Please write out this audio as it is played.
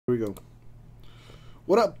we go.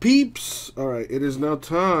 What up, peeps? All right, it is now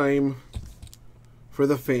time for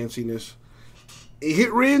the fanciness.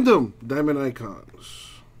 Hit random diamond icons.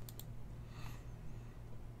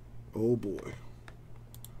 Oh boy.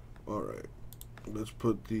 All right, let's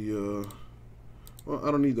put the. Well,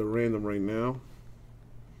 I don't need the random right now.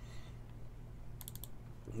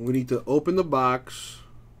 We need to open the box,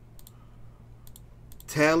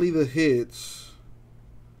 tally the hits,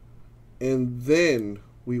 and then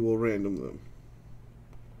we will random them.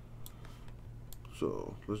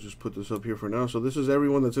 So let's just put this up here for now. So this is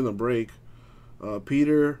everyone that's in the break.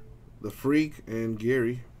 Peter, the Freak, and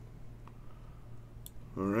Gary.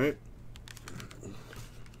 All right.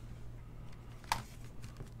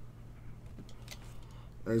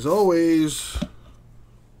 As always,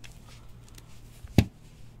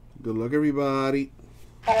 good luck, everybody.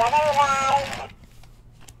 Good luck, everybody.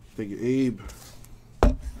 Thank you, Abe.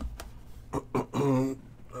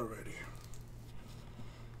 Alrighty.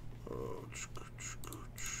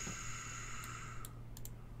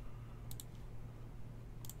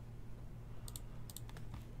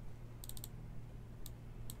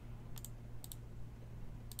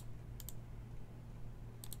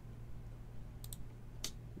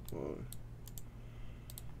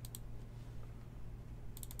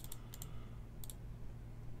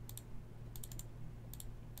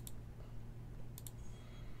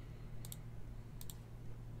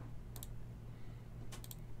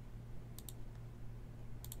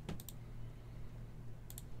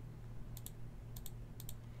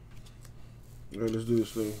 All right, let's do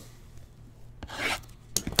this thing.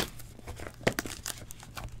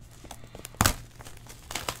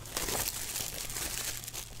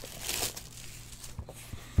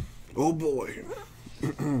 Oh boy.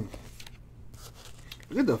 Look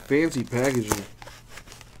at the fancy packaging.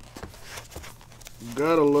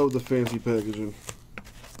 Gotta love the fancy packaging.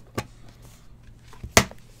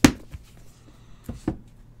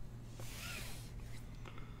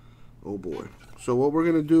 Oh boy. So what we're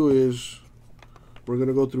gonna do is we're going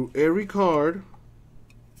to go through every card,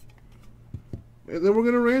 and then we're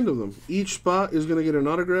going to random them. Each spot is going to get an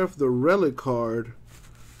autograph. The relic card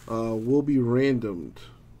will be randomed.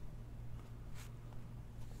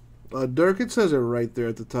 Dirk, it says it right there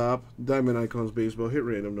at the top. Diamond Icons Baseball. Hit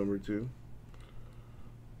random number 2.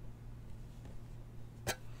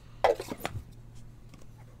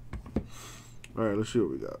 All right, let's see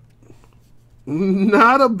what we got.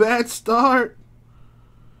 Not a bad start.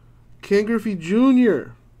 Ken Griffey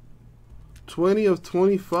Jr. 20 of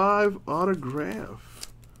 25 autograph.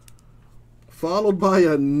 Followed by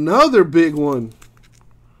another big one.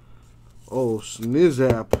 Oh,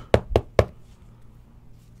 Snizap.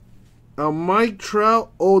 A Mike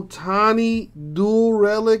Trout Ohtani dual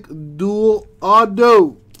relic dual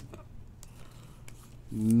auto.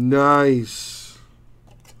 Nice.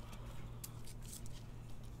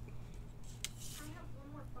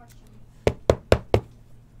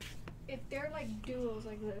 They're like duos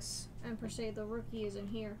like this, and per se the rookie is in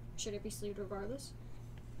here. Should it be sleeved regardless?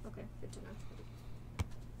 Okay, good to know.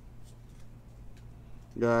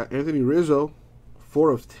 Got Anthony Rizzo,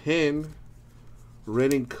 4 of 10.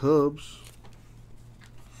 Red and Cubs.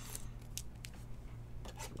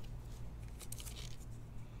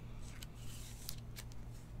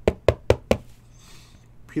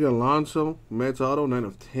 Pete Alonso, Mets auto, 9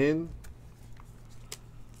 of 10.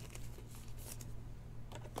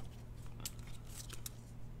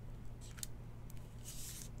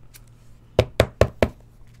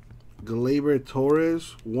 Gleyber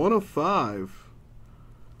Torres, 1 of 5.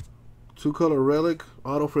 2-color relic,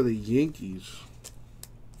 auto for the Yankees.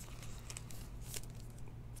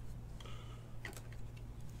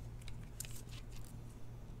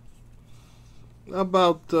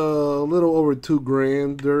 About a little over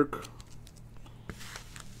 $2,000, Dirk.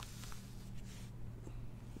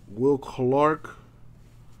 Will Clark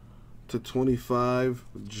 /25,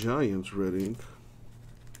 Giants red ink.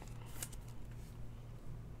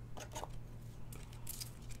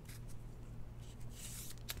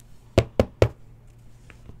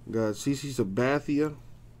 Got CC Sabathia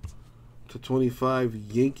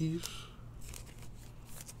 /25, Yankees.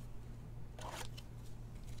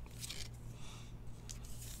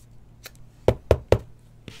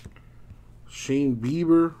 Shane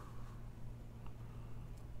Bieber,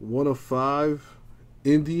 1 of 5,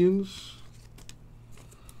 Indians.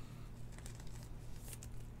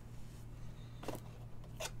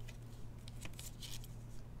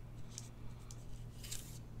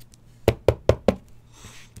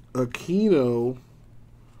 Aquino,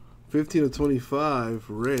 15 of 25,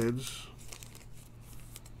 Reds.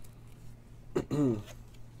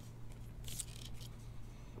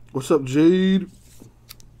 What's up, Jade?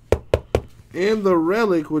 And the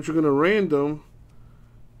relic, which we're going to random,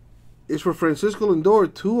 is for Francisco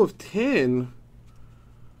Lindor, 2 of 10.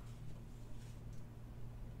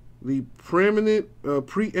 The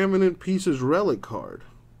preeminent pieces relic card.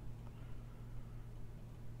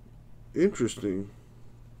 Interesting.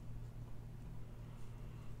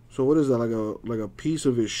 So what is that, like a piece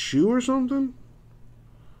of his shoe or something?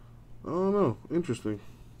 I don't know. Interesting.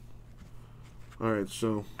 Alright,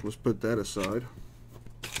 so let's put that aside.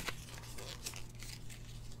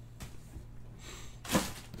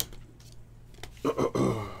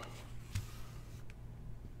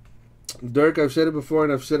 Dirk, I've said it before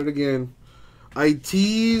and I've said it again. I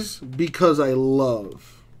tease because I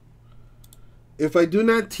love. If I do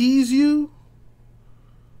not tease you,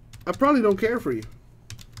 I probably don't care for you.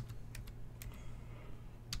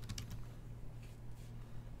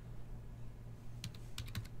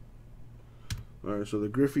 Alright, so the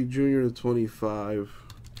Griffey Jr. to 25.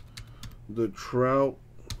 The Trout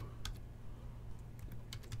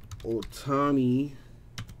Otani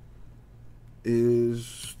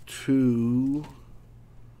is 2/10.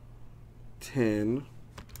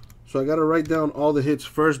 So I got to write down all the hits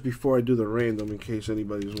first before I do the random, in case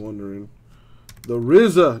anybody's wondering. The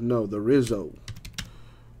Rizzo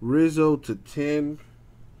to 10.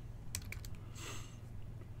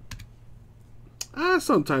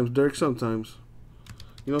 Sometimes, Dirk, sometimes.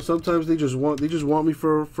 You know, sometimes they just want me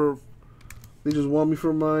for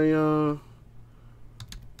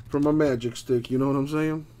my magic stick, you know what I'm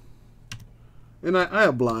saying? And I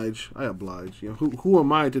oblige. You know, who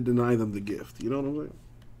am I to deny them the gift? You know what I'm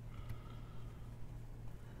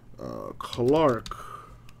saying? Clark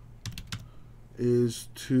is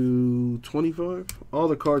to 25. All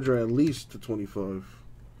the cards are at least to 25.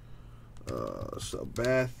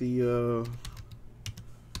 Sabathia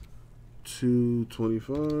to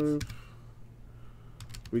 25.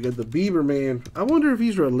 We got the Bieber man. I wonder if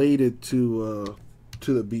he's related to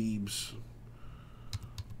the Biebs.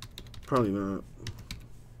 Probably not,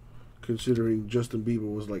 considering Justin Bieber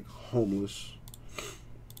was like homeless.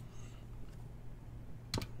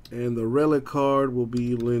 And the relic card will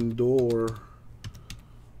be Lindor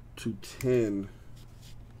to 10.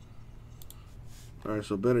 Alright,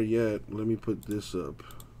 so better yet, let me put this up.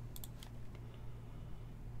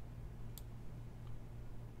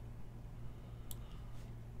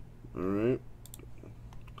 Alright.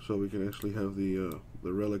 So we can actually have the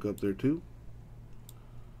relic up there too.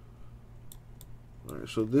 Alright,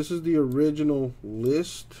 so this is the original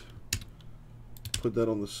list. Put that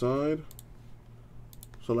on the side.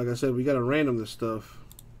 So like I said, we gotta random this stuff.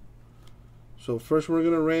 So first we're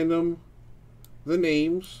gonna random the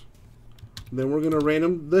names. Then we're gonna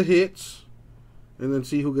random the hits. And then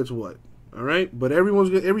see who gets what. Alright? But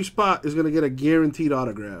every spot is gonna get a guaranteed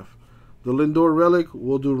autograph. The Lindor relic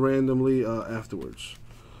we'll do randomly afterwards.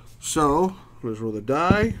 So let's roll the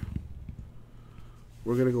die.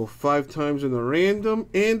 We're going to go 5 times in the random.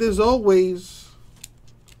 And as always,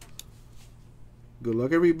 good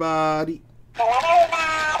luck, everybody. Good luck,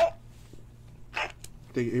 everybody.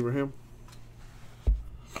 Thank you, Abraham.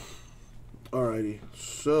 Alrighty.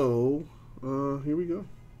 So, here we go.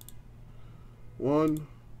 1,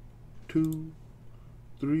 2,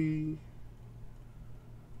 3,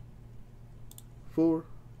 4,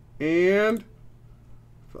 and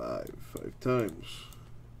 5. 5 times.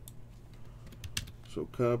 So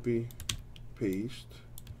copy, paste.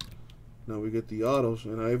 Now we get the autos,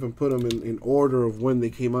 and I even put them in order of when they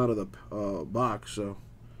came out of the box. So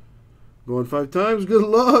going 5 times. Good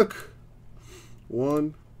luck.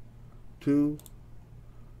 1, 2,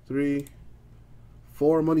 3,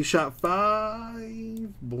 4. Money shot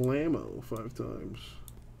 5. Blammo 5 times.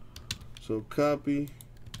 So copy,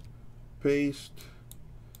 paste,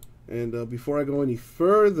 and before I go any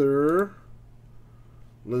further,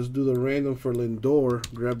 let's do the random for Lindor.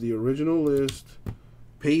 Grab the original list,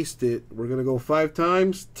 paste it. We're gonna go 5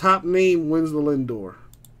 times. Top name wins the Lindor.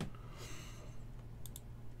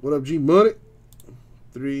 What up, G Money?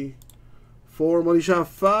 3, 4. Money shot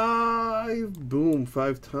 5. Boom,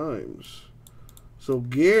 5 times. So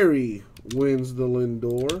Gary wins the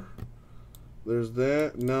Lindor. There's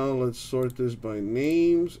that. Now let's sort this by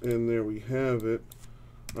names, and there we have it.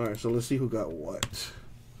 Alright, so let's see who got what.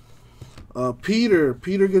 Peter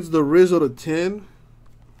gets the Rizzo to 10.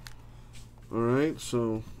 Alright,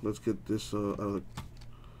 so let's get this out of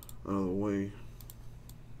the way.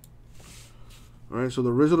 Alright, so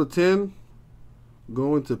the Rizzo to 10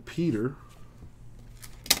 going to Peter.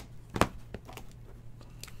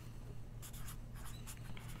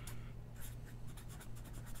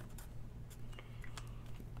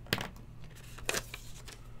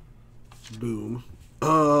 Boom.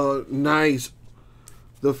 Nice.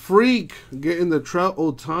 The Freak getting the Trout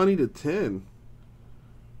Ohtani to 10.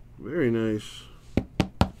 Very nice.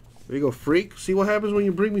 There you go, Freak. See what happens when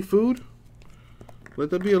you bring me food? Let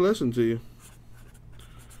that be a lesson to you.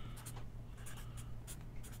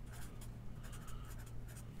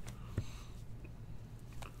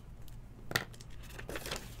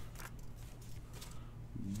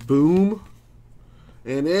 Boom.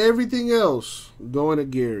 And everything else going to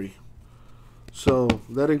Gary. So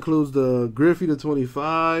that includes the Griffey to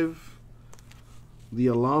 25, the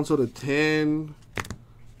Alonso to 10,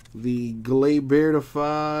 the Gleyber to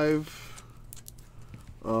 5,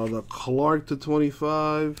 the Clark to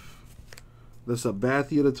 25, the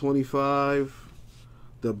Sabathia to 25,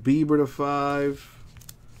 the Bieber to 5,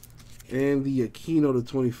 and the Aquino to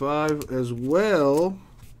 25, as well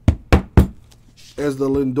as the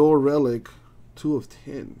Lindor Relic 2 of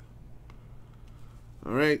 10.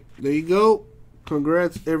 All right, there you go.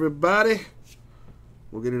 Congrats, everybody.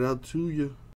 We'll get it out to you.